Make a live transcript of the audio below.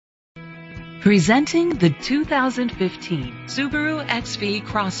Presenting the 2015 Subaru XV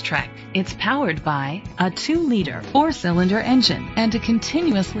Crosstrek. It's powered by a 2-liter 4-cylinder engine and a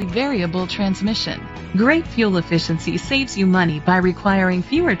continuously variable transmission. Great fuel efficiency saves you money by requiring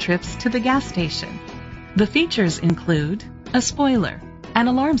fewer trips to the gas station. The features include a spoiler, an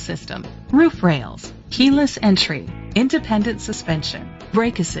alarm system, roof rails, keyless entry, independent suspension,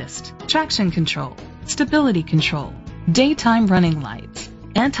 brake assist, traction control, stability control, daytime running lights,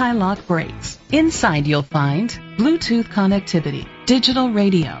 anti-lock brakes. Inside you'll find Bluetooth connectivity, digital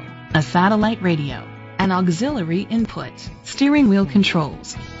radio, a satellite radio, an auxiliary input, steering wheel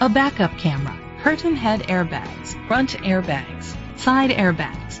controls, a backup camera, curtain head airbags, front airbags,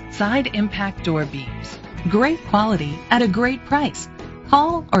 side impact door beams. Great quality at a great price.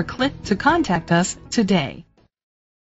 Call or click to contact us today.